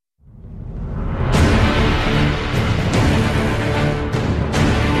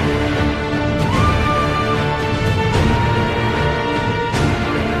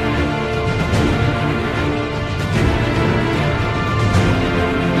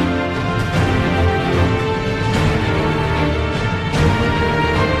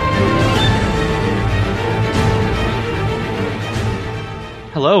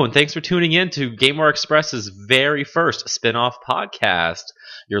Hello, and thanks for tuning in to Gameware Express's very first spin-off podcast.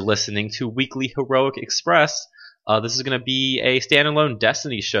 You're listening to Weekly Heroic Express. This is going to be a standalone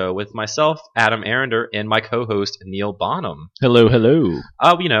Destiny show with myself, Adam Arender, and my co-host, Neil Bonham. Hello, hello.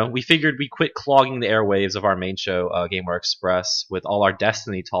 We figured we quit clogging the airwaves of our main show, Gameware Express, with all our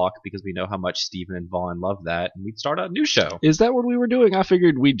Destiny talk because we know how much Steven and Vaughn love that, and we'd start a new show. Is that what we were doing? I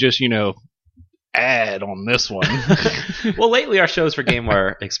figured we'd just, add on this one. Well, lately our shows for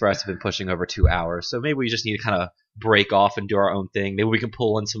Gameware Express have been pushing over 2 hours, so maybe we just need to kind of break off and do our own thing. Maybe we can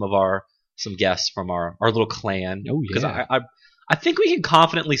pull in some guests from our little clan. Oh, yeah. Because I think we can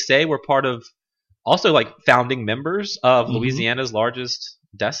confidently say we're part of also like founding members of Louisiana's largest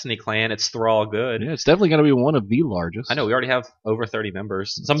Destiny clan. It's Thrall Good. Yeah, it's definitely going to be one of the largest. I know, we already have over 30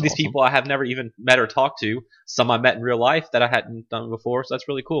 members. Some of these awesome. people I have never even met or talked to. Some I met in real life that I hadn't done before, so that's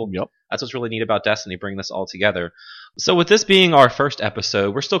really cool. Yep. That's what's really neat about Destiny, bringing this all together. So with this being our first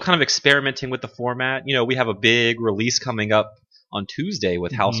episode, we're still kind of experimenting with the format. We have a big release coming up on Tuesday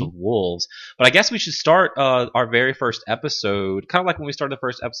with House of Wolves. But I guess we should start our very first episode, kind of like when we started the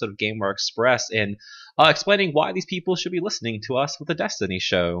first episode of Gameware Express, and explaining why these people should be listening to us with the Destiny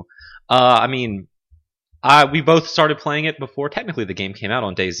show. We both started playing it before technically the game came out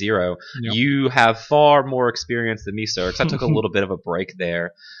on day 0. Yep. You have far more experience than me, sir, because I took a little bit of a break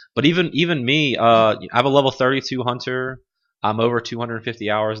there. But even me, I have a level 32 hunter. I'm over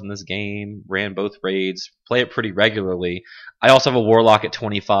 250 hours in this game, ran both raids, play it pretty regularly. I also have a warlock at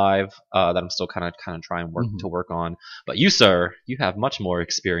 25 that I'm still kind of trying to work on. But you, sir, you have much more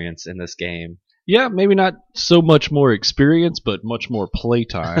experience in this game. Yeah, maybe not so much more experience, but much more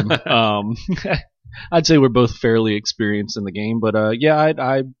playtime. I'd say we're both fairly experienced in the game, but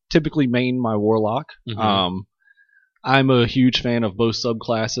I typically main my warlock. I'm a huge fan of both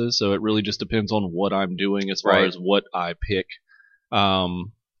subclasses, so it really just depends on what I'm doing as far as what I pick.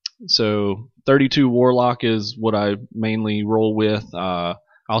 So 32 Warlock is what I mainly roll with. I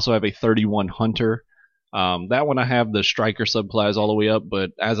also have a 31 Hunter. That one I have the Striker subclass all the way up,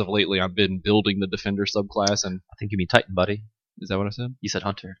 but as of lately I've been building the Defender subclass. And I think you mean Titan, buddy. Is that what I said? You said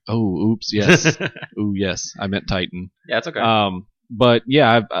Hunter. Oh, oops, yes. Ooh, yes, I meant Titan. Yeah, it's okay. But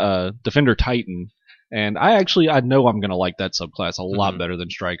yeah, I've Defender Titan. And I know I'm going to like that subclass a lot better than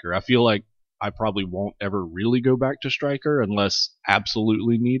Striker. I feel like I probably won't ever really go back to Striker unless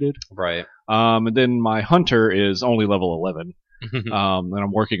absolutely needed. Right. And then my Hunter is only level 11. And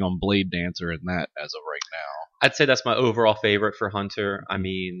I'm working on Blade Dancer and that as of right now. I'd say that's my overall favorite for Hunter. I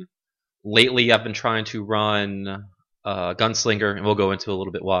mean, lately I've been trying to run Gunslinger, and we'll go into a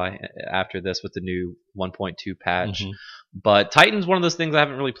little bit why after this with the new 1.2 patch. But Titan's one of those things I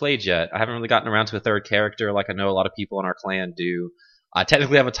haven't really played yet. I haven't really gotten around to a third character like I know a lot of people in our clan do. I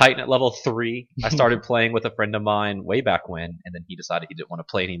technically have a Titan at level 3. I started playing with a friend of mine way back when, and then he decided he didn't want to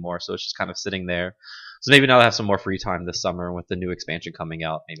play anymore, so it's just kind of sitting there. So maybe now I have some more free time this summer with the new expansion coming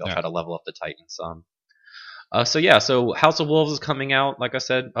out. Maybe I'll try to level up the Titan some. So House of Wolves is coming out, like I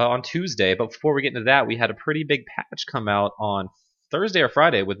said, on Tuesday. But before we get into that, we had a pretty big patch come out on Thursday or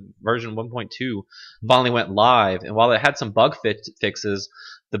Friday with version 1.2 finally went live. And while it had some bug fixes,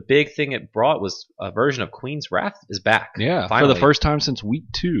 the big thing it brought was a version of Queen's Wrath is back. Yeah, finally. For the first time since week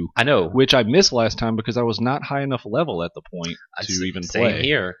 2. I know. Which I missed last time because I was not high enough level at the point to even play. Same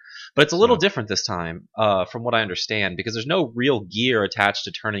here. But it's a little different this time, from what I understand, because there's no real gear attached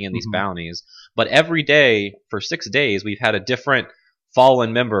to turning in these bounties. But every day, for 6 days, we've had a different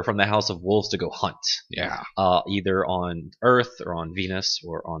fallen member from the House of Wolves to go hunt. Yeah. Either on Earth or on Venus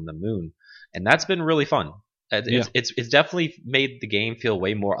or on the Moon. And that's been really fun. It's definitely made the game feel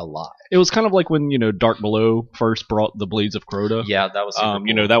way more alive. It was kind of like when Dark Below first brought the Blades of Crota. Yeah, that was super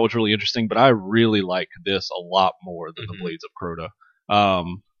cool. That was really interesting, but I really like this a lot more than the Blades of Crota.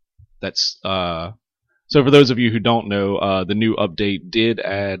 So for those of you who don't know, the new update did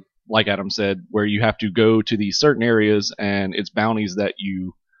add, like Adam said, where you have to go to these certain areas and it's bounties that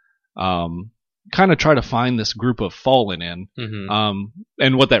you kind of try to find this group of fallen in.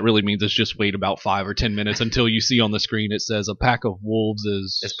 And what that really means is just wait about 5 or 10 minutes until you see on the screen it says a pack of wolves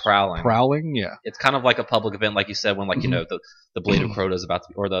is prowling. Prowling, yeah. It's kind of like a public event, like you said, when the Blade of Crota is about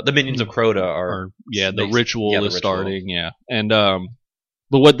to, or the minions of Crota are. The ritual is starting, yeah. And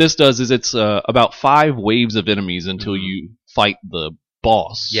but what this does is it's about 5 waves of enemies until you fight the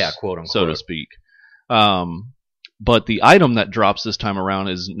boss. Yeah, quote unquote, so to speak. But the item that drops this time around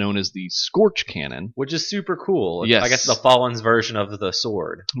is known as the Scorch Cannon, which is super cool. Yes. I guess the Fallen's version of the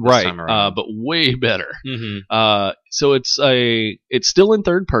sword. Right, but way better. So it's still in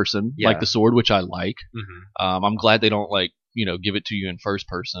third person, like the sword, which I like. I'm glad they don't give it to you in first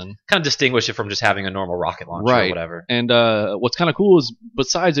person. Kind of distinguish it from just having a normal rocket launcher or whatever. And what's kind of cool is,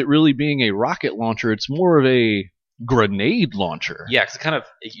 besides it really being a rocket launcher, it's more of a grenade launcher. Yeah, because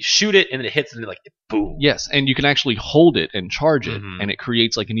you shoot it and then it hits and boom. Yes, and you can actually hold it and charge it, and it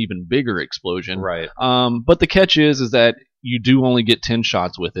creates like an even bigger explosion. Right. But the catch is that you do only get 10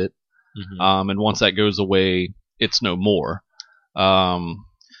 shots with it, and once that goes away, it's no more.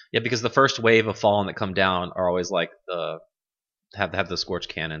 Yeah, because the first wave of Fallen that come down are always like have the scorch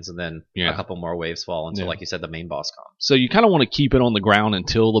cannons, and then a couple more waves fall until, like you said, the main boss comes. So you kind of want to keep it on the ground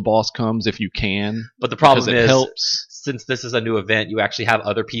until the boss comes if you can. But the problem is, helps. Since this is a new event, you actually have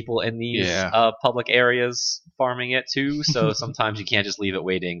other people in these public areas farming it too. So sometimes you can't just leave it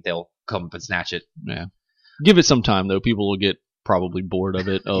waiting; they'll come up and snatch it. Yeah, give it some time though. People will get probably bored of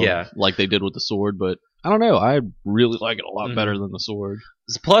it, like they did with the sword. But I don't know. I really like it a lot better than the sword.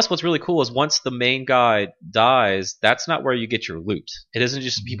 Plus, what's really cool is once the main guy dies, that's not where you get your loot. It isn't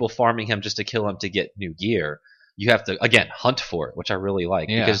just people farming him just to kill him to get new gear. You have to, again, hunt for it, which I really like.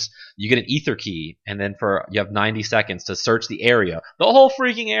 Because you get an ether key, and then you have 90 seconds to search the area, the whole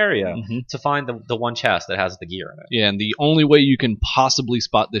freaking area, to find the one chest that has the gear in it. Yeah, and the only way you can possibly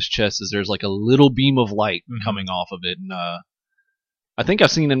spot this chest is there's like a little beam of light coming off of it. And I think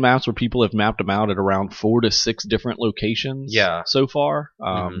I've seen in maps where people have mapped them out at around 4 to 6 different locations so far.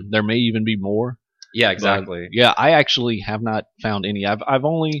 There may even be more. Yeah, exactly. But, I actually have not found any. I've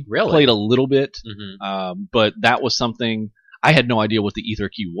only played a little bit, but that was something I had no idea what the ether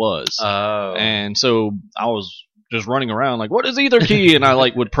key was. Oh. And so I was just running around like, what is ether key? And I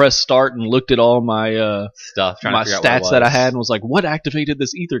would press start and looked at all my stuff, my stats that I had, and was like, what activated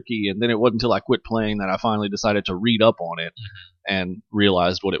this ether key? And then it wasn't until I quit playing that I finally decided to read up on it and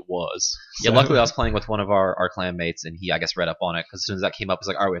realized what it was. Yeah, luckily I was playing with one of our clan mates, and he, I guess, read up on it, because as soon as that came up, he was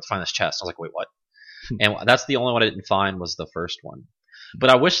like, all right, we have to find this chest. I was like, wait, what? And that's the only one I didn't find was the first one. But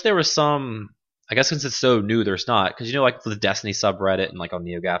I wish there was some, I guess since it's so new, there's not, because like the Destiny subreddit and like on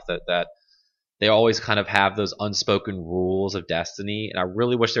NeoGAF that they always kind of have those unspoken rules of Destiny, and I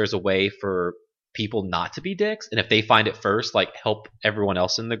really wish there was a way for people not to be dicks, and if they find it first, like help everyone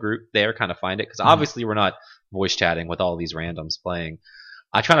else in the group there kind of find it, because obviously we're not voice chatting with all these randoms playing.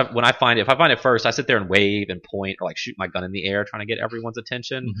 I try to, when I find it, if I find it first, I sit there and wave and point or like shoot my gun in the air trying to get everyone's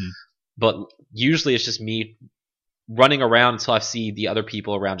attention. But usually it's just me running around until I see the other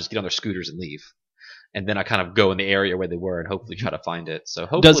people around just get on their scooters and leave. And then I kind of go in the area where they were and hopefully try to find it. So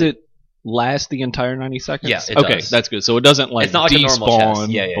hopefully, does it last the entire 90 seconds? Yeah, it okay, does. That's good. So it doesn't it's not like a normal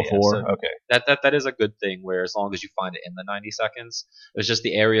chest. before. So okay. That is a good thing, where as long as you find it in the 90 seconds, it's just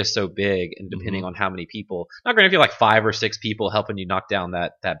the area is so big, and depending on how many people, not granted, if you're like 5 or 6 people helping you knock down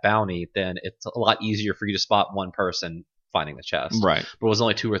that bounty, then it's a lot easier for you to spot one person finding the chest. Right. But it was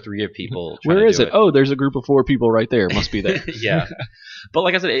only 2 or 3 of people. Where is it? Oh, there's a group of 4 people right there. Must be there. Yeah. But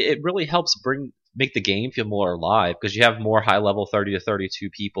like I said, it really helps make the game feel more alive, because you have more high level 30 to 32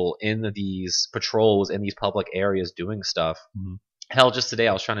 people in these patrols in these public areas doing stuff. Hell, just today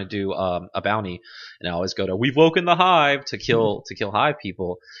I was trying to do a bounty, and I always go to "We've woken the hive" to kill hive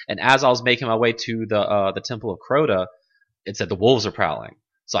people. And as I was making my way to the Temple of Crota, it said the wolves are prowling.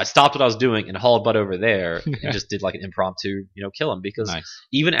 So I stopped what I was doing and hauled butt over there and just did like an impromptu, kill him, because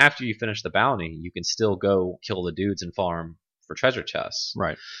even after you finish the bounty, you can still go kill the dudes and farm for treasure chests.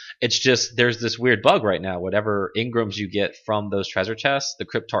 Right. It's just there's this weird bug right now. Whatever engrams you get from those treasure chests, the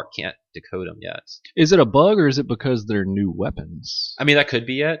Cryptarch can't decode them yet. Is it a bug, or is it because they're new weapons? I mean, that could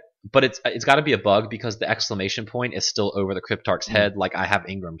be it, but it's got to be a bug, because the exclamation point is still over the Cryptarch's head. Like, I have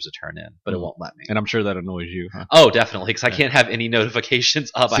engrams to turn in, but it won't let me. And I'm sure that annoys you, huh? Oh, definitely, because I can't have any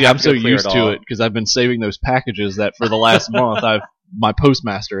notifications up. See, I'm so used to it, because I've been saving those packages that for the last month my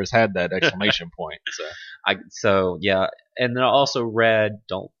postmaster has had that exclamation point. So yeah, and then I also read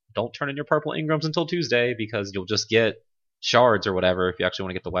don't turn in your purple engrams until Tuesday, because you'll just get shards or whatever if you actually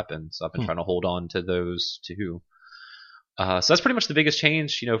want to get the weapon. So I've been trying to hold on to those too. So that's pretty much the biggest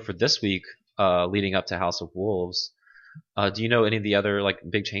change, for this week, leading up to House of Wolves. Do you know any of the other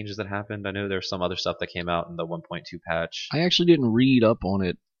big changes that happened? I know there's some other stuff that came out in the 1.2 patch. I actually didn't read up on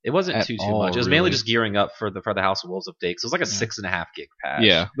it. It wasn't too much. It was mainly just gearing up for the House of Wolves update. So it was like a 6.5 gig patch.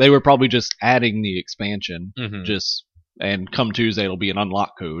 Yeah, they were probably just adding the expansion. And come Tuesday it'll be an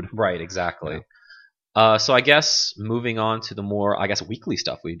unlock code. Right, exactly. Yeah. So I guess moving on to the more, weekly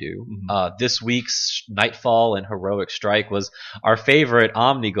stuff we do. This week's Nightfall and Heroic Strike was our favorite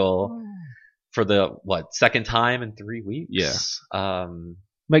Omnigul for the, second time in 3 weeks? Yeah.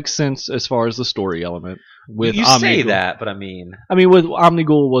 Makes sense as far as the story element. With you Omnigul, say that, but I mean, with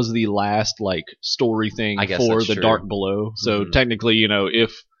Omnigul was the last story thing for the true. Dark Below. So technically,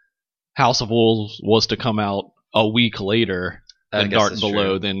 if House of Wolves was to come out a week later than Dark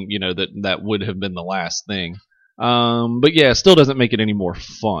Below, true. then that would have been the last thing. But yeah, it still doesn't make it any more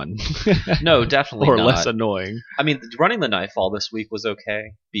fun. No, definitely or not. less annoying. I mean, running the Nightfall this week was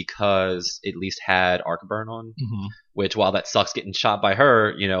okay because it at least had Arcburn on, which while that sucks getting shot by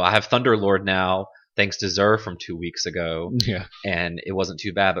her, I have Thunderlord now thanks to Xur from 2 weeks ago. Yeah. And it wasn't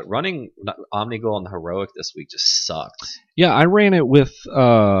too bad, but running Omnigul on the Heroic this week just sucked. Yeah, I ran it with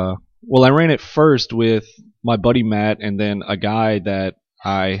I ran it first with my buddy Matt and then a guy that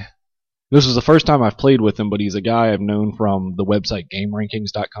this was the first time I've played with him, but he's a guy I've known from the website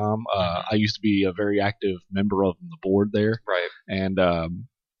GameRankings.com. I used to be a very active member of the board there. Right. And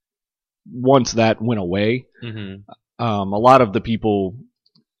once that went away, a lot of the people,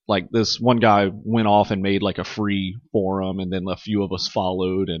 like this one guy went off and made like a free forum, and then a few of us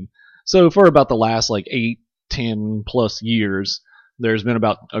followed. And so for about the last like 8-10 plus years, there's been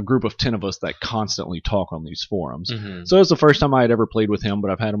about a group of 10 of us that constantly talk on these forums. So it's the first time I had ever played with him,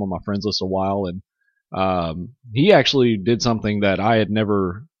 but I've had him on my friends list a while, and he actually did something that I had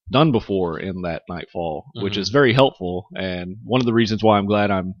never done before in that Nightfall, which is very helpful, and one of the reasons why I'm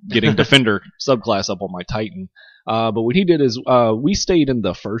glad I'm getting Defender subclass up on my Titan. But what he did is we stayed in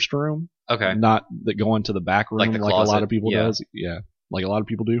the first room, not going to the back room like a lot of people does. Yeah. Like a lot of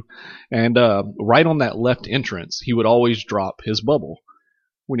people do. And right on that left entrance, he would always drop his bubble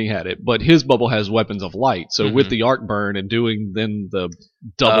when he had it. But his bubble has weapons of light. So with the arc burn and doing then the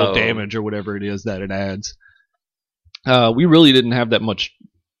double damage or whatever it is that it adds, we really didn't have that much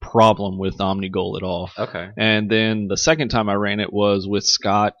problem with Omnigul at all. Okay. And then the second time I ran it was with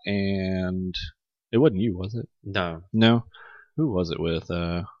Scott, and it wasn't you, was it? No. Who was it with?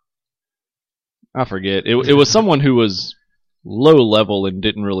 I forget. It was someone who was low level and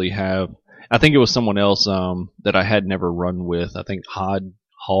didn't really have. I think it was someone else that I had never run with. I think Hog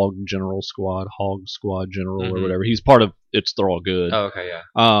Squad General or whatever. He's part of It's Thrall Good. Oh, okay,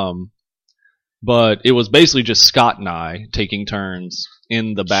 yeah. But it was basically just Scott and I taking turns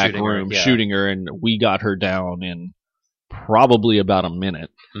in the back room shooting her, and we got her down in probably about a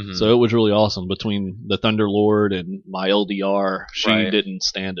minute. So it was really awesome. Between the Thunderlord and my LDR, she didn't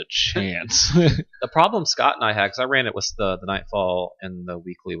stand a chance. The problem Scott and I had, because I ran it with the Nightfall and the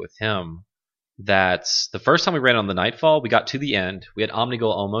weekly with him, that the first time we ran on the Nightfall, we got to the end. We had Omnigul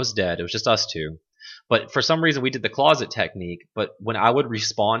almost dead. It was just us two. But for some reason, we did the closet technique. But when I would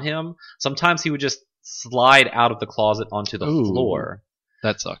respawn him, sometimes he would just slide out of the closet onto the floor.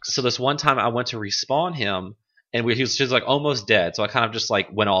 That sucks. So this one time I went to respawn him, and he was just like almost dead, so I kind of just like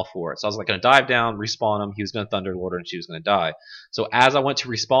went all for it. So I was like going to dive down, respawn him. He was going to Thunderlord her, and she was going to die. So as I went to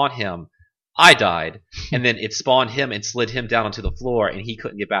respawn him, I died, and then it spawned him and slid him down onto the floor, and he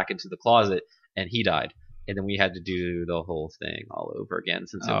couldn't get back into the closet, and he died. And then we had to do the whole thing all over again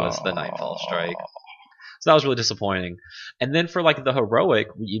since it was the Nightfall strike. So that was really disappointing. And then for like the Heroic,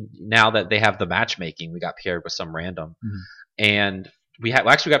 now that they have the matchmaking, we got paired with some random, and we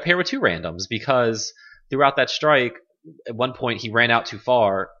actually got paired with two randoms because throughout that strike, at one point he ran out too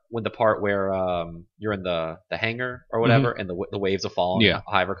far when the part where you're in the hangar or whatever, and the waves of falling,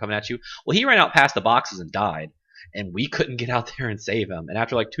 hive are coming at you. Well, he ran out past the boxes and died, and we couldn't get out there and save him. And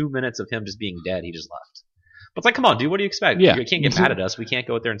after like 2 minutes of him just being dead, he just left. But it's like, come on, dude, what do you expect? Yeah. You can't get mad at us. We can't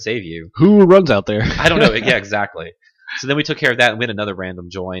go out there and save you. Who runs out there? I don't know. Yeah, exactly. So then we took care of that, and we had another random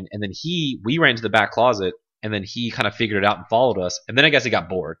join, and then we ran to the back closet, and then he kind of figured it out and followed us. And then I guess he got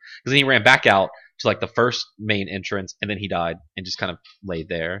bored because then he ran back out to like the first main entrance, and then he died and just kind of laid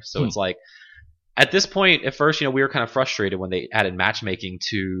there. So it's like at this point, at first, we were kind of frustrated when they added matchmaking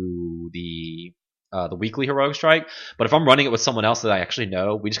to the weekly Heroic strike. But if I'm running it with someone else that I actually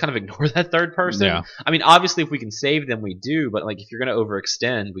know, we just kind of ignore that third person. Yeah. I mean, obviously, if we can save them, we do. But like, if you're going to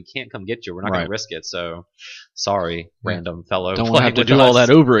overextend, we can't come get you. We're not going to risk it. So sorry, random fellow. Don't want to have to do all that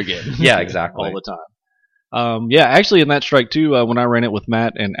over again. Yeah, exactly. All the time. Yeah, actually in that strike too, when I ran it with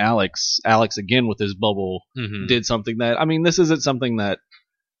Matt and Alex again with his bubble did something that, I mean, this isn't something that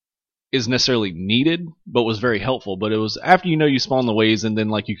is necessarily needed, but was very helpful. But it was after you spawn the waves, and then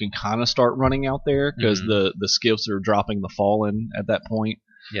like you can kind of start running out there because the skiffs are dropping the fallen at that point.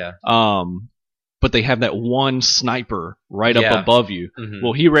 Yeah. But they have that one sniper right up above you.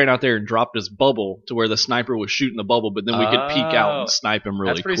 Well, he ran out there and dropped his bubble to where the sniper was shooting the bubble, but then we could peek out and snipe him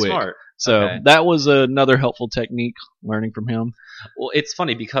really quick. That's pretty smart. So that was another helpful technique, learning from him. Well, it's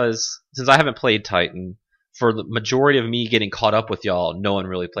funny because since I haven't played Titan, for the majority of me getting caught up with y'all, no one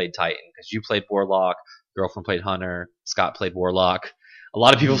really played Titan because you played Warlock, girlfriend played Hunter, Scott played Warlock. A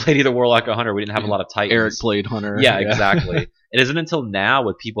lot of people played either Warlock or Hunter. We didn't have a lot of Titans. Eric played Hunter. Yeah, exactly. it isn't until now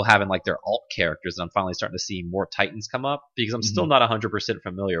with people having like their alt characters that I'm finally starting to see more Titans come up because I'm still not 100%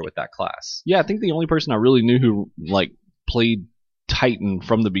 familiar with that class. Yeah, I think the only person I really knew who like played Titan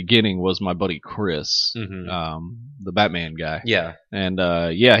from the beginning was my buddy Chris, the Batman guy. Yeah, and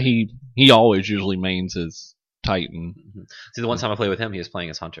he always usually mains his Titan. See, the one time I played with him, he was playing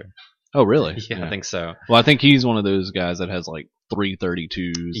as Hunter. Oh, really? Yeah, I think so. Well, I think he's one of those guys that has like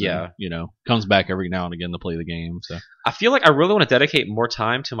 332s. Yeah. And, comes back every now and again to play the game. So I feel like I really want to dedicate more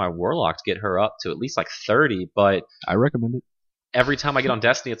time to my Warlock to get her up to at least like 30, but I recommend it. Every time I get on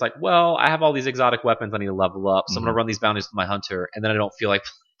Destiny, it's like, well, I have all these exotic weapons I need to level up, so I'm going to run these bounties with my Hunter, and then I don't feel like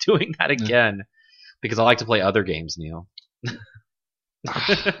doing that again because I like to play other games, Neil.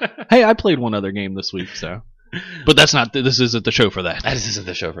 Hey, I played one other game this week, so. But this isn't the show for that. This isn't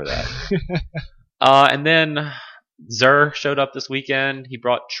the show for that. And then Xur showed up this weekend. He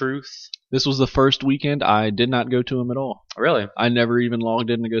brought Truth. This was the first weekend I did not go to him at all. Really? I never even logged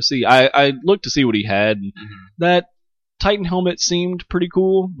in to go see. I looked to see what he had. And that Titan helmet seemed pretty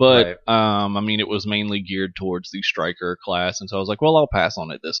cool, but I mean, it was mainly geared towards the Striker class, and so I was like, well, I'll pass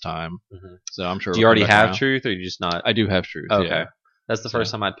on it this time. So I'm sure. Do you already have Truth, or you just not? I do have Truth. Okay. Yeah. That's the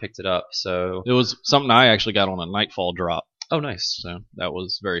first time I'd picked it up, so... It was something I actually got on a Nightfall drop. Oh, nice. So that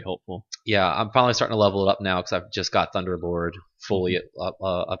was very helpful. Yeah, I'm finally starting to level it up now because I've just got Thunderlord fully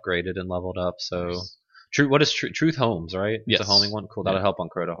upgraded and leveled up, so... Nice. What is Truth Homes, right? Yes. It's a homing one? Cool, that'll help on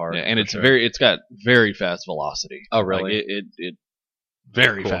Crota Heart. Yeah, and it's got very fast velocity. Oh, really? Like it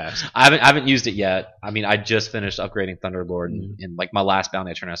very fast. I haven't used it yet. I mean, I just finished upgrading Thunderlord, and like my last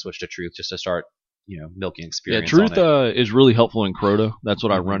bounty I turned, I switched to Truth just to start milking experience. Yeah, Truth is really helpful in Crota. That's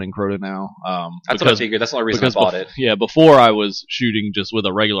what I run in Crota now. That's what I figured. That's the only reason I bought it. Yeah, before I was shooting just with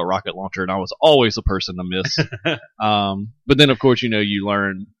a regular rocket launcher, and I was always the person to miss. But then, of course, you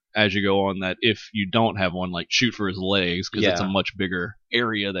learn as you go on that if you don't have one, like shoot for his legs because it's a much bigger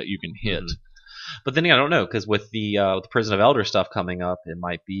area that you can hit. But then I don't know because with the Prison of Elder stuff coming up, it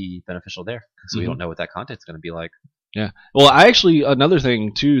might be beneficial there because we don't know what that content's going to be like. Yeah. Well, another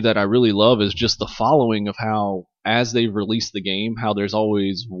thing too that I really love is just the following of how, as they've released the game, how there's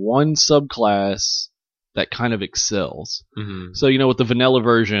always one subclass that kind of excels. So, with the vanilla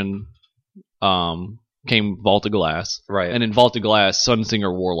version, came Vault of Glass. Right. And in Vault of Glass,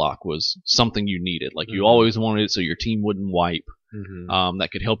 Sunsinger Warlock was something you needed. Like, you always wanted it so your team wouldn't wipe. That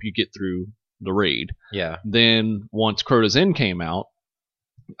could help you get through the raid. Yeah. Then, once Crota's End came out,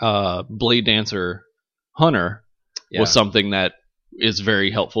 Blade Dancer Hunter was something that is very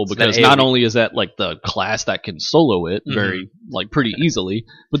helpful because not only is that like the class that can solo it very like pretty easily,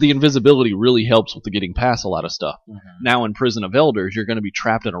 but the invisibility really helps with the getting past a lot of stuff. Now in Prison of Elders, you're going to be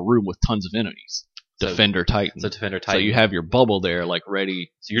trapped in a room with tons of enemies. Defender Titan. So you have your bubble there like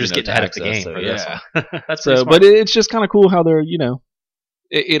ready. So you're just getting ahead of the game for this one. That's so, but it's just kind of cool how they're,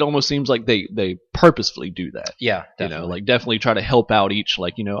 it almost seems like they purposefully do that. Yeah, definitely. Definitely try to help out each,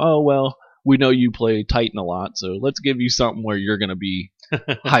 oh, well, we know you play Titan a lot, so let's give you something where you're going to be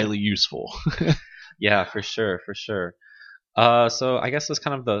highly useful. Yeah, for sure. So I guess that's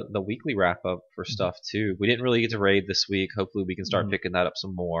kind of the weekly wrap up for stuff too. We didn't really get to raid this week. Hopefully we can start picking that up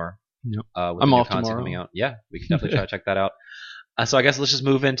some more. Yep. With I'm new off content tomorrow. Coming out. Yeah, we can definitely try to check that out. So I guess let's just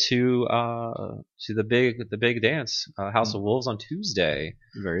move into to the big dance, House of Wolves on Tuesday.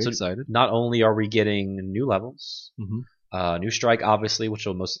 Very excited. Not only are we getting new levels. New strike, obviously, which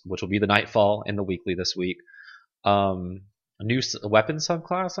will be the Nightfall and the weekly this week. A new weapon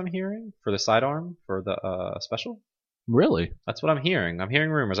subclass I'm hearing for the sidearm for the special. Really? That's what I'm hearing. I'm hearing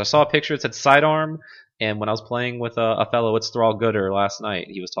rumors. I saw a picture that said sidearm, and when I was playing with a fellow at Thrall Gooder last night,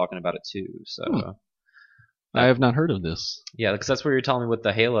 he was talking about it too. So I have not heard of this. Yeah, because that's what you were telling me with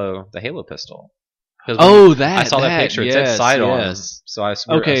the Halo pistol. Oh, that I saw that picture. Yes, it said sidearm, yes. so I was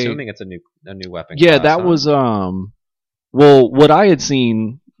assuming it's a new weapon. Yeah, that was Well, what I had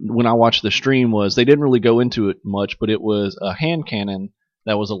seen when I watched the stream was they didn't really go into it much, but it was a hand cannon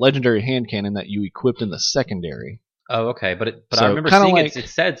that was a legendary hand cannon that you equipped in the secondary. Oh, okay, but So, I remember kinda seeing like-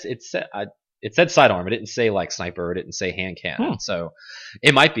 it said sidearm. It didn't say like sniper. It didn't say hand cannon. So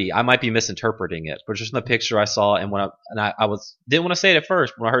it might be. I might be misinterpreting it. But just in the picture I saw, and I didn't want to say it at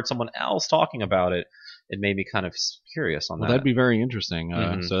first. But when I heard someone else talking about it, it made me kind of curious on that. That'd be very interesting.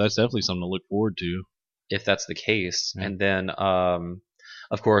 So that's definitely something to look forward to. If that's the case. And then,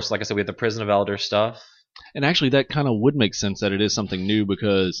 of course, like I said, we have the Prison of Elder stuff. And actually, that kind of would make sense that it is something new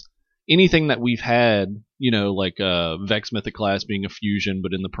because anything that we've had, like Vex Mythic class being a fusion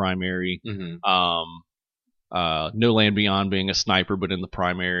but in the primary, No Land Beyond being a sniper but in the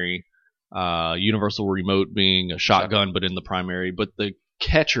primary, Universal Remote being a shotgun but in the primary, but the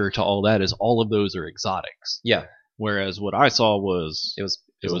catcher to all that is all of those are exotics. Yeah. Whereas what I saw was It was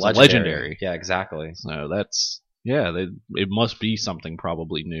a legendary. Yeah, exactly. So it must be something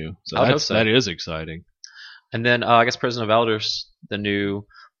probably new. So I would hope so. that is exciting. And then I guess Prison of Elders, the new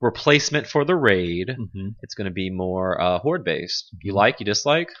replacement for the raid. Mm-hmm. It's going to be more horde based. You like? You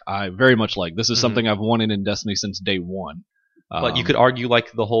dislike? I very much like. This is something I've wanted in Destiny since day one. But you could argue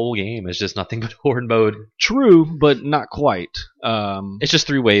like the whole game is just nothing but horde mode. True, but not quite. It's just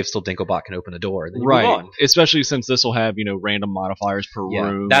 3 waves till Dinklebot can open a door. Then you right. move on. Especially since this will have random modifiers per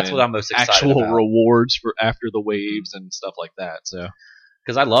room. That's what I'm most excited actual about. Rewards for after the waves and stuff like that. So.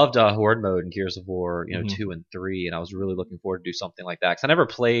 Because I loved horde mode in Gears of War, 2 and 3, and I was really looking forward to do something like that. Because I never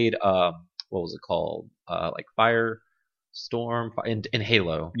played what was it called, like Firestorm in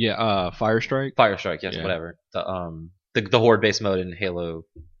Halo. Yeah, Firestrike. Firestrike, yes, whatever. The horde-based mode in Halo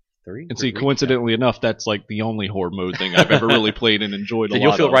 3. And see, coincidentally enough, that's like the only horde mode thing I've ever really played and enjoyed a lot.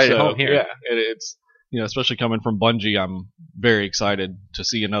 You'll feel right at home here. Yeah, it's especially coming from Bungie, I'm very excited to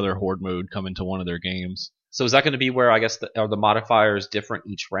see another horde mode come into one of their games. So is that going to be where I guess are the modifiers different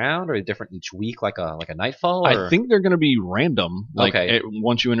each round or different each week, like a Nightfall? Or? I think they're going to be random. Like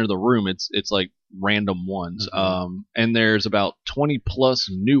once you enter the room, it's like random ones. Mm-hmm. And there's about 20 plus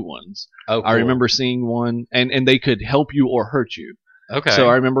new ones. Oh, cool. I remember seeing one, and they could help you or hurt you. Okay. So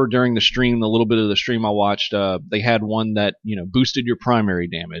I remember during the stream, the little bit of the stream I watched, they had one that boosted your primary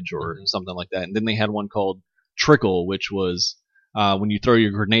damage or something like that, and then they had one called Trickle, which was when you throw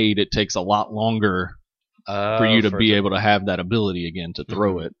your grenade, it takes a lot longer. For you to be able to have that ability again to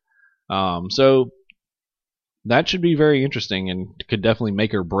throw it. So that should be very interesting and could definitely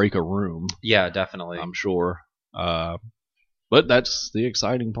make or break a room. Yeah, definitely. I'm sure. But that's the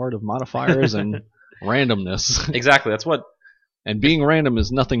exciting part of modifiers and randomness. Exactly. That's what. And being random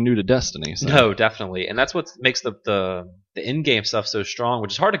is nothing new to Destiny. So. No, definitely. And that's what makes the in-game stuff so strong,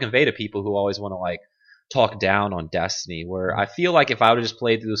 which is hard to convey to people who always want to talk down on Destiny, where I feel like if I would have just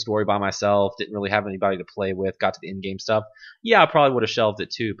played through the story by myself, didn't really have anybody to play with, got to the in-game stuff, I probably would have shelved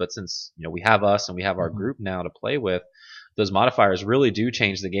it too. But since we have us and we have our group now to play with, those modifiers really do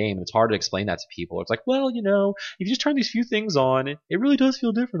change the game. And it's hard to explain that to people. It's like, well, if you just turn these few things on, it really does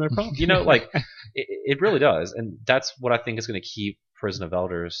feel different. I promise. It really does, and that's what I think is going to keep Prison of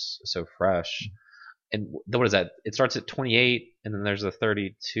Elders so fresh. And what is that? It starts at 28, and then there's a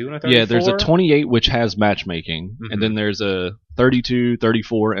 32 and a 34? Yeah, there's a 28 which has matchmaking, and then there's a 32,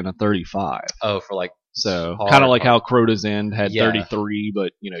 34, and a 35. Oh, for so kind of like how Crota's End had 33,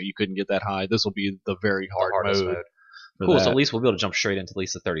 but you couldn't get that high. This will be the very hard mode. Cool, so at least we'll be able to jump straight into at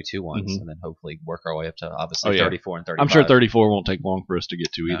least the 32 ones, and then hopefully work our way up to obviously 34 and 35. I'm sure 34 won't take long for us to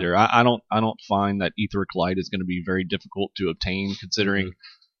get to either. I don't find that Etheric Light is going to be very difficult to obtain, considering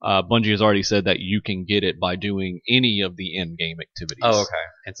Bungie has already said that you can get it by doing any of the in-game activities. Oh, okay.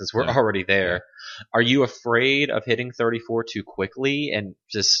 And since we're already there, are you afraid of hitting 34 too quickly and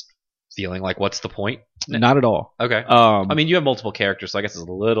just feeling like, what's the point? Not at all. Okay. I mean, you have multiple characters, so I guess it's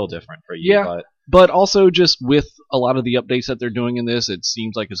a little different for you. Yeah, but also just with a lot of the updates that they're doing in this, it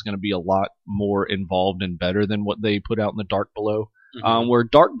seems like it's going to be a lot more involved and better than what they put out in the Dark Below. Where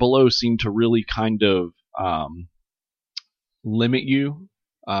Dark Below seemed to really kind of limit you.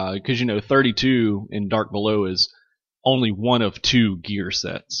 Because 32 in Dark Below is only one of 2 gear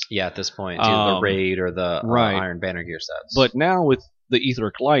sets. Yeah, at this point, either the Raid or the Iron Banner gear sets. But now with the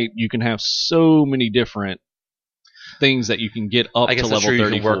Etheric Light, you can have so many different things that you can get up to level 34.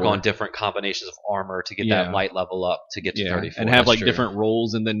 You can work on different combinations of armor to get that light level up to get to 34. And have different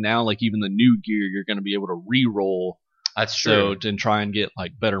rolls, and then now even the new gear, you're going to be able to re-roll. That's true. So to try and get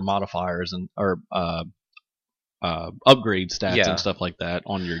better modifiers or upgrade stats and stuff like that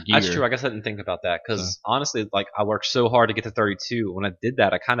on your gear. That's true. I guess I didn't think about that because honestly, I worked so hard to get to 32. When I did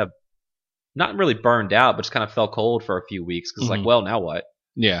that, I kind of not really burned out, but just kind of fell cold for a few weeks because well, now what?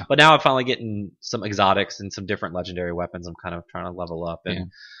 Yeah. But now I'm finally getting some exotics and some different legendary weapons. I'm kind of trying to level up,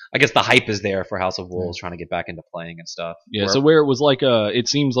 and I guess the hype is there for House of Wolves, trying to get back into playing and stuff. Yeah. So where it was it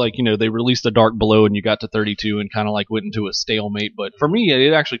seems like they released the Dark Below and you got to 32 and kind of went into a stalemate. But for me,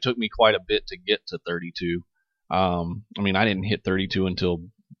 it actually took me quite a bit to get to 32. I mean, I didn't hit 32 until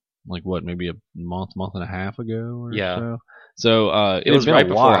maybe a month and a half ago or so. So it was right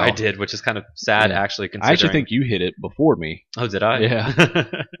before I did, which is kind of sad actually. Considering I actually think you hit it before me. Oh, did I?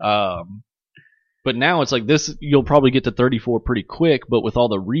 Yeah. But now it's this. You'll probably get to 34 pretty quick, but with all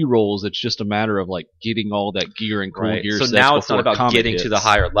the re-rolls, it's just a matter of getting all that gear and cool gear. So sets now it's not about Comet getting hits. to the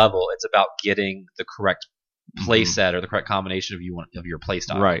higher level; it's about getting the correct play set or the correct combination of your play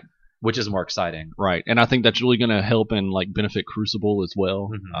style. Right. Which is more exciting. Right. And I think that's really going to help and benefit Crucible as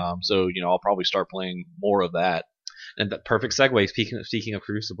well. So, I'll probably start playing more of that. And the perfect segue. Speaking of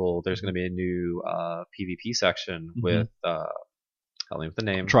Crucible, there's going to be a new PvP section with help me with the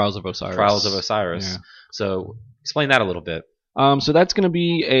name. Trials of Osiris. Trials of Osiris. Yeah. So explain that a little bit. So that's going to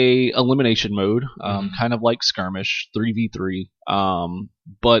be a elimination mode, kind of like skirmish, 3v3.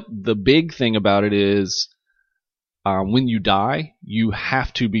 But the big thing about it is when you die, you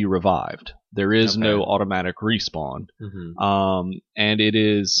have to be revived. There is no automatic respawn. And it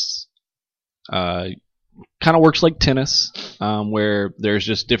is kind of works like tennis, where there's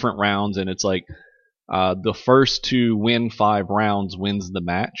just different rounds, and it's like the first to win 5 rounds wins the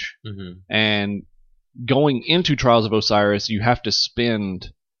match. And going into Trials of Osiris, you have to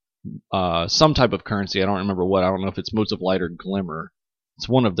spend some type of currency. I don't remember what. I don't know if it's Motes of Light or Glimmer. It's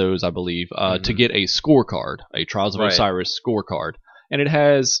one of those, I believe, to get a scorecard, a Trials of Osiris scorecard. And it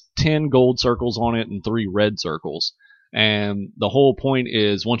has 10 gold circles on it and 3 red circles. And the whole point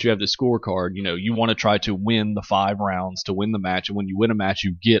is, once you have the scorecard, you want to try to win the 5 rounds to win the match. And when you win a match,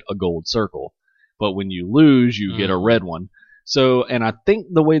 you get a gold circle. But when you lose, you get a red one. So, and I think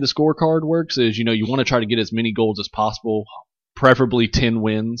the way the scorecard works is, you want to try to get as many golds as possible, preferably 10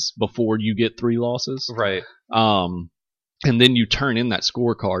 wins before you get 3 losses. Right. And then you turn in that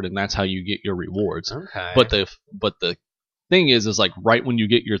scorecard, and that's how you get your rewards. Okay. But the thing is like right when you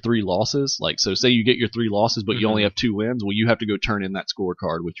get your 3 losses, like, so say you get your 3 losses, but you only have 2 wins. Well, you have to go turn in that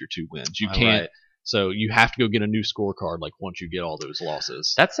scorecard with your 2 wins. You can't. Right. So you have to go get a new scorecard like once you get all those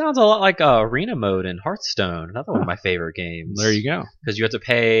losses. That sounds a lot like arena mode in Hearthstone, another one of my favorite games. There you go. Because you have to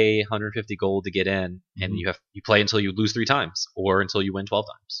pay 150 gold to get in, and you play until you lose 3 times, or until you win 12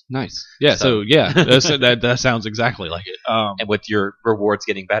 times. Nice. Yeah. So yeah, that sounds exactly like it. And with your rewards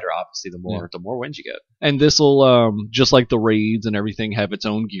getting better, obviously, the more wins you get. And this will just like the raids and everything have its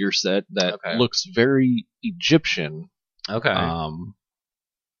own gear set that looks very Egyptian. Okay.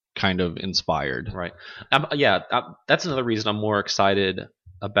 Kind of inspired. Right. That's another reason I'm more excited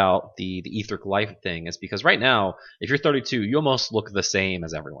about the Etheric Life thing, is because right now, if you're 32, you almost look the same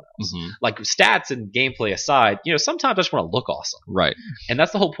as everyone else. Like, stats and gameplay aside, sometimes I just want to look awesome. Right. And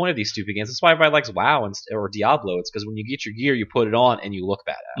that's the whole point of these stupid games. That's why everybody likes WoW or Diablo. It's because when you get your gear, you put it on and you look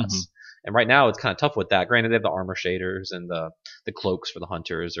badass. And right now, it's kind of tough with that. Granted, they have the armor shaders and the cloaks for the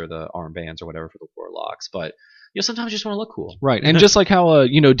hunters, or the armbands or whatever for the warlocks, but sometimes you just want to look cool. Right. And just like how,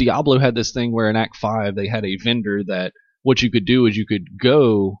 Diablo had this thing where in Act 5 they had a vendor that what you could do is you could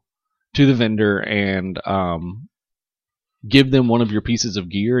go to the vendor and give them one of your pieces of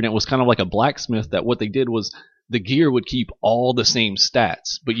gear. And it was kind of like a blacksmith that what they did was the gear would keep all the same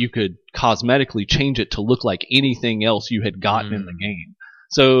stats, but you could cosmetically change it to look like anything else you had gotten in the game.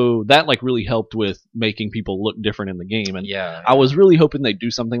 So that really helped with making people look different in the game. And I was really hoping they'd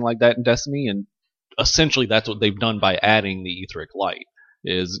do something like that in Destiny, and essentially that's what they've done by adding the Etheric Light,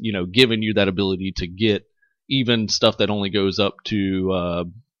 is giving you that ability to get even stuff that only goes up to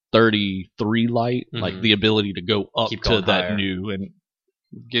 33 light, like the ability to go up to that higher. New and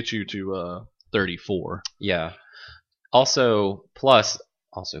get you to 34. Yeah. Also plus,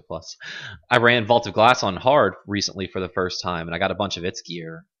 I ran Vault of Glass on hard recently for the first time, and I got a bunch of its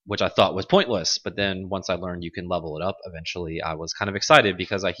gear, which I thought was pointless. But then once I learned you can level it up eventually, I was kind of excited,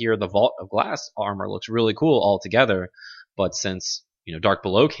 because I hear the Vault of Glass armor looks really cool altogether. But since Dark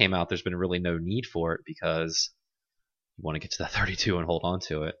Below came out, there's been really no need for it, because you want to get to that 32 and hold on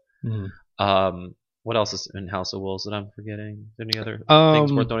to it. What else is in House of Wolves that I'm forgetting? Is there any other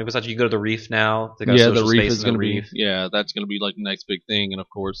things worth noting besides you go to the Reef now? The Reef is going to be that's going to be like the next big thing, and of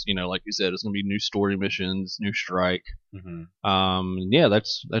course, like you said, it's going to be new story missions, new strike.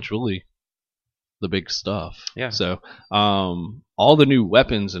 That's really the big stuff. Yeah. So all the new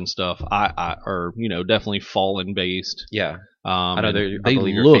weapons and stuff are definitely Fallen based. Yeah. I know they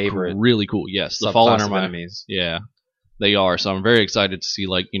look favorite really cool. Yes, the Fallen are my enemies. Yeah. They are, so I'm very excited to see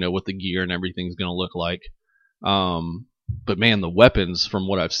what the gear and everything's going to look like. But man, the weapons from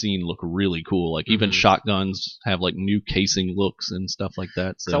what I've seen look really cool. Like even shotguns have new casing looks and stuff like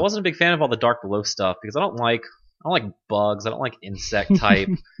that. So I wasn't a big fan of all the Dark Below stuff, because I don't like bugs. I don't like insect type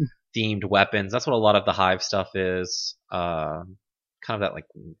themed weapons. That's what a lot of the Hive stuff is. Kind of that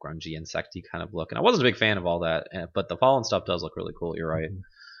grungy insecty kind of look. And I wasn't a big fan of all that. But the Fallen stuff does look really cool. You're right.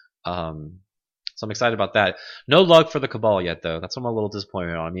 So I'm excited about that. No luck for the Cabal yet, though. That's what I'm a little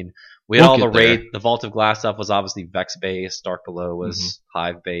disappointed on. I mean, we had all the raid. The Vault of Glass stuff was obviously Vex-based. Dark Below was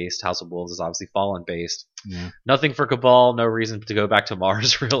Hive-based. House of Wolves is obviously Fallen-based. Yeah. Nothing for Cabal. No reason to go back to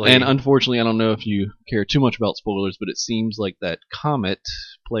Mars, really. And unfortunately, I don't know if you care too much about spoilers, but it seems like that Comet,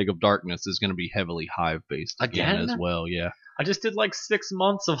 Plague of Darkness, is going to be heavily Hive-based again as well. Yeah. I just did 6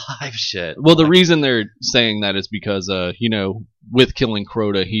 months of Hive shit. Well, the reason they're saying that is because, with killing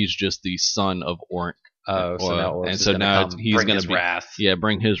Crota, he's just the son of Oh, so now Oryx is so now he's bring going his to wrath.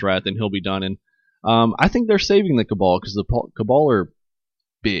 bring his wrath, and he'll be done. And I think they're saving the Cabal because the Cabal are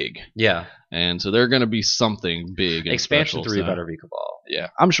big. Yeah. And so they're going to be something big. And Expansion special, 3 better be Cabal. Yeah,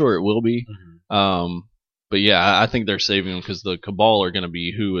 I'm sure it will be. Mm-hmm. But yeah, I think they're saving them because the Cabal are going to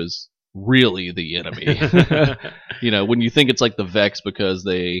be who is really the enemy. When you think it's like the Vex because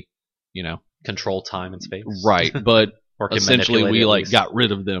they, control time and space. Right, but essentially we like got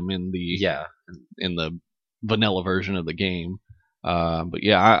rid of them in the in the vanilla version of the game. But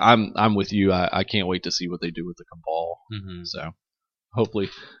yeah, I'm with you. I can't wait to see what they do with the Cabal. Mm-hmm. So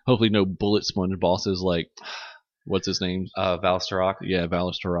hopefully no bullet sponge bosses like what's his name? Valis Tarok. Yeah,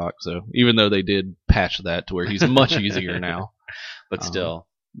 Valis Tarok. So even though they did patch that to where he's much easier now, but still.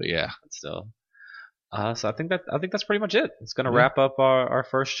 So I think that's pretty much it. It's gonna wrap up our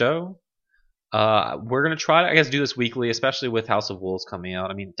first show. We're gonna try to, I guess, do this weekly, especially with House of Wolves coming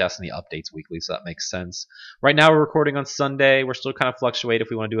out. I mean, Destiny updates weekly, so that makes sense. Right now, we're recording on Sunday. We're still kind of fluctuate if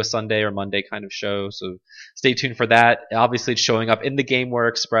we want to do a Sunday or Monday kind of show, so stay tuned for that. Obviously, it's showing up in the GameWare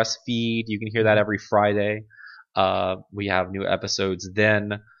Express feed. You can hear that every Friday. We have new episodes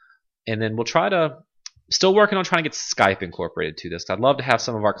then, and then we'll try to. Still working on trying to get Skype incorporated to this. I'd love to have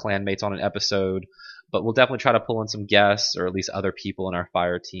some of our clanmates on an episode, but we'll definitely try to pull in some guests or at least other people in our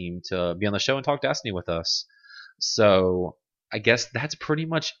Fire team to be on the show and talk Destiny with us. So I guess that's pretty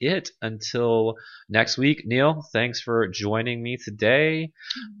much it until next week. Neil, thanks for joining me today.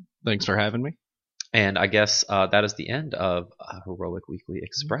 Thanks for having me. And I guess that is the end of Heroic Weekly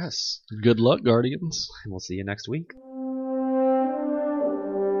Express. Good luck, Guardians. And we'll see you next week.